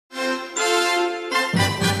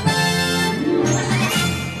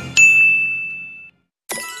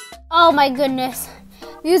Oh my goodness.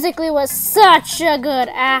 Musical.ly was such a good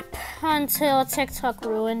app until TikTok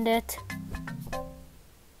ruined it.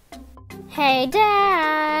 Hey,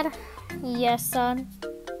 Dad. Yes, son.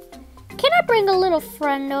 Can I bring a little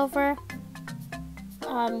friend over?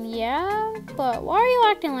 Yeah, but why are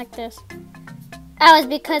you acting like this? Oh, it's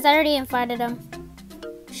because I already invited him.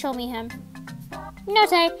 Show me him. No,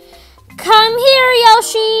 Tay. Come here,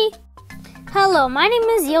 Yoshi. Hello, my name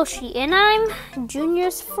is Yoshi, and I'm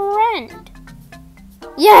Junior's friend.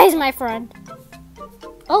 Yeah, he's my friend.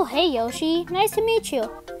 Oh, hey, Yoshi. Nice to meet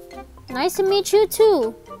you. Nice to meet you,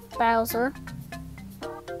 too, Bowser.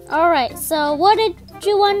 Alright, so what did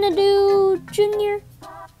you want to do, Junior?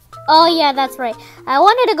 Oh, yeah, that's right. I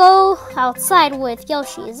wanted to go outside with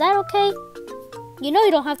Yoshi. Is that okay? You know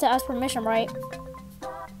you don't have to ask permission, right?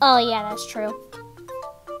 Oh, yeah, that's true.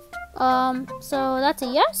 So that's a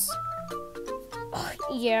yes? Oh,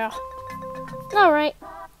 yeah. Alright.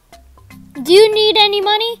 Do you need any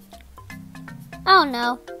money? Oh,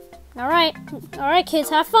 no. Alright. Alright, kids,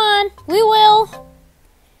 have fun. We will.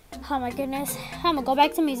 Oh, my goodness. I'm gonna go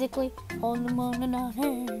back to Musical.ly.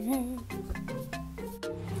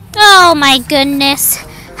 Oh, my goodness.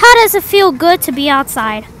 How does it feel good to be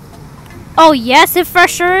outside? Oh, yes, it for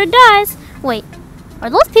sure does. Wait, are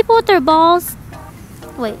those people with their balls?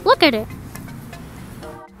 Wait, look at it.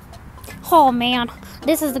 Oh, man.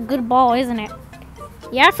 This is a good ball, isn't it?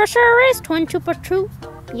 Yeah, for sure is. Twin Trooper 2.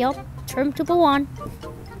 Yup, Trim Trooper 1.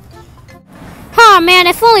 Oh, man,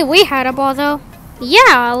 if only we had a ball, though.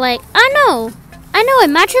 Yeah, like, I know, it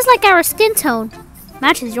matches like our skin tone.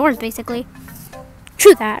 Matches yours, basically.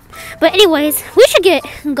 True that. But anyways, we should get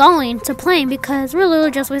going to playing because we're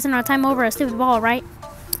literally just wasting our time over a stupid ball, right?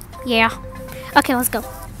 Yeah. Okay, let's go.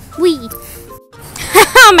 Wee.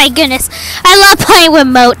 Oh my goodness. I love playing with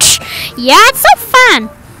Moch. Yeah, it's so fun.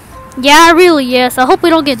 Yeah, it really is. I hope we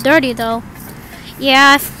don't get dirty, though.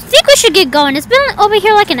 Yeah, I think we should get going. It's been over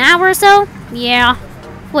here like an hour or so. Yeah.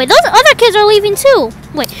 Wait, those other kids are leaving too.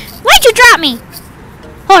 Wait, why'd you drop me?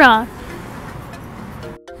 Hold on.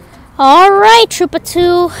 Alright, Trooper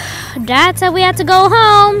 2. Dad said we had to go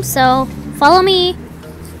home, so follow me.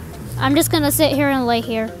 I'm just gonna sit here and lay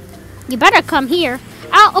here. You better come here.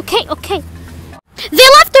 Oh, okay, okay. They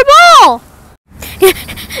left their ball!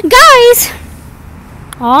 Guys!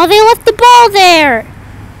 Oh, they left the ball there.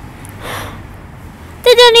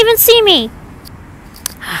 They didn't even see me.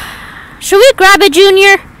 Should we grab it,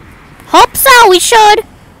 Junior? Hope so, we should.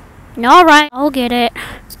 Alright, I'll get it.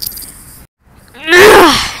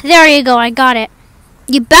 There you go, I got it.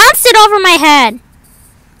 You bounced it over my head.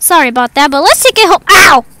 Sorry about that, but let's take it home.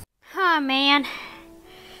 Ow! Oh, man.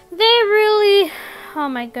 They really... Oh,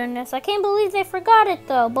 my goodness. I can't believe they forgot it,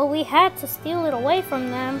 though. But we had to steal it away from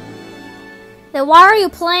them. Then why are you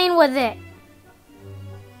playing with it?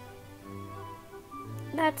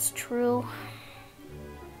 That's true.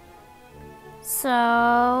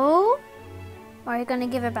 So... Are you gonna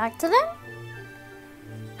give it back to them?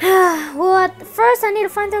 Well, first I need to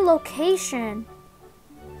find their location.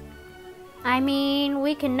 I mean,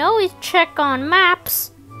 we can always check on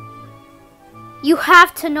maps. You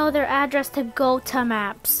have to know their address to go to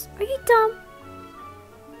maps. Are you dumb?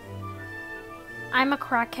 I'm a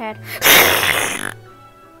crackhead.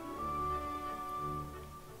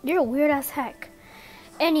 You're weird as heck.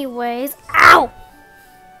 Anyways, ow!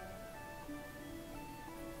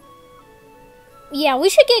 Yeah, we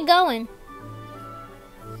should get going.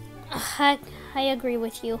 I agree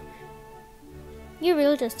with you. You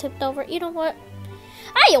really just tipped over. You know what?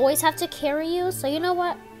 I always have to carry you, so you know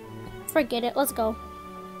what? Forget it. Let's go.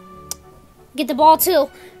 Get the ball, too.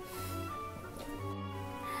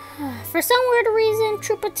 For some weird reason,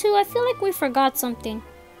 Trooper 2, I feel like we forgot something.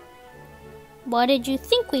 What did you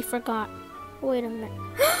think we forgot? Wait a minute.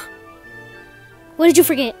 What did you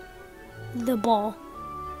forget? The ball.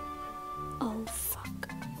 Oh, fuck.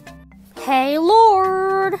 Hey,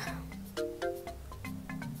 Lord.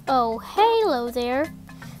 Oh, hello there.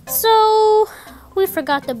 So, we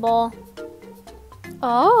forgot the ball.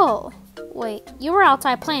 Oh, wait. You were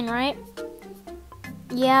outside playing, right?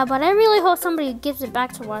 Yeah, but I really hope somebody gives it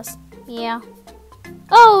back to us. Yeah.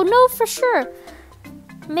 Oh, no, for sure.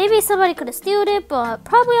 Maybe somebody could have stolen it, but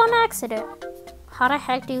probably on accident. How the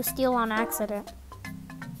heck do you steal on accident?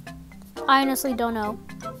 I honestly don't know.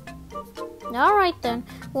 Alright then.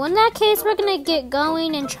 Well, in that case, we're gonna get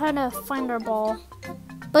going and try to find our ball.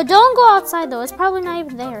 But don't go outside though, it's probably not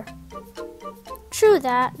even there. True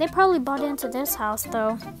that. They probably bought into this house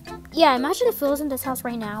though. Yeah, imagine if it was in this house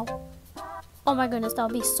right now. Oh my goodness, that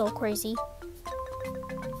would be so crazy.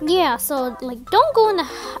 Yeah, so like don't go in the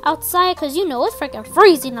outside because you know it's freaking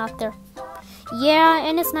freezing out there. Yeah,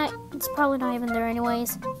 and it's not It's probably not even there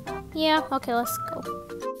anyways. Yeah, okay, let's go.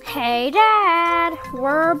 Hey, Dad,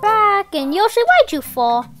 we're back. And Yoshi, why'd you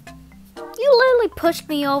fall? You literally pushed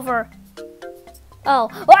me over. Oh,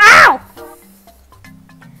 ow!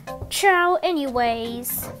 Ciao,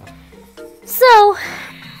 anyways. So,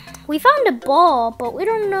 we found a ball, but we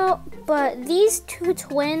don't know. But these two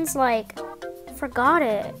twins, like, forgot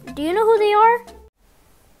it. Do you know who they are?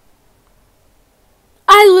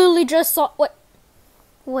 I literally just saw.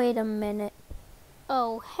 Wait a minute.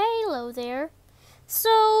 Oh, hello there.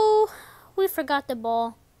 So, we forgot the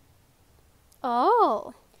ball.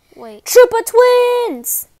 Oh, wait. Koopa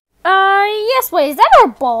twins! Yes, wait, is that our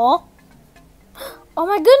ball? Oh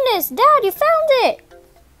my goodness, Dad, you found it!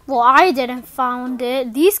 Well, I didn't found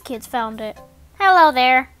it. These kids found it. Hello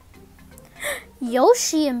there.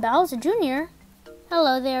 Yoshi and Bowser Jr.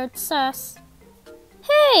 Hello there, it's us.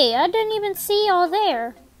 Hey, I didn't even see y'all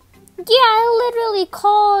there. Yeah, I literally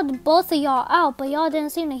called both of y'all out, but y'all didn't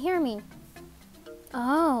seem to hear me.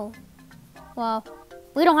 Oh. Well,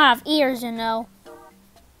 we don't have ears, you know.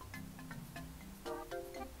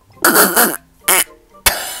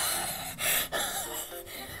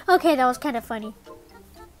 Okay, that was kind of funny.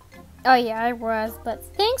 Oh yeah, it was. But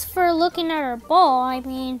thanks for looking at our ball. I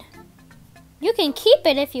mean, you can keep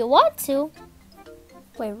it if you want to.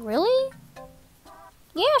 Wait, really?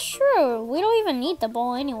 Yeah, sure. We don't even need the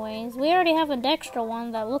ball anyways. We already have an extra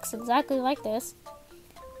one that looks exactly like this.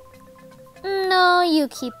 No, you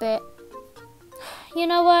keep it. You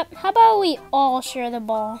know what? How about we all share the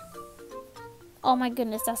ball? Oh my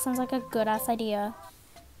goodness, that sounds like a good ass idea.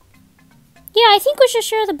 Yeah, I think we should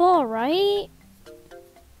share the ball, right?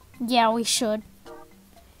 Yeah, we should.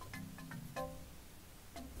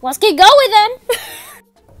 Let's get going then!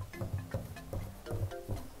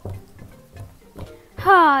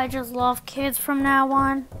 I just love kids from now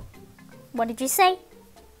on. What did you say?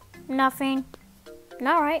 Nothing.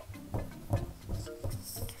 Alright.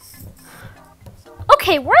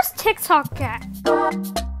 Okay, where's TikTok at?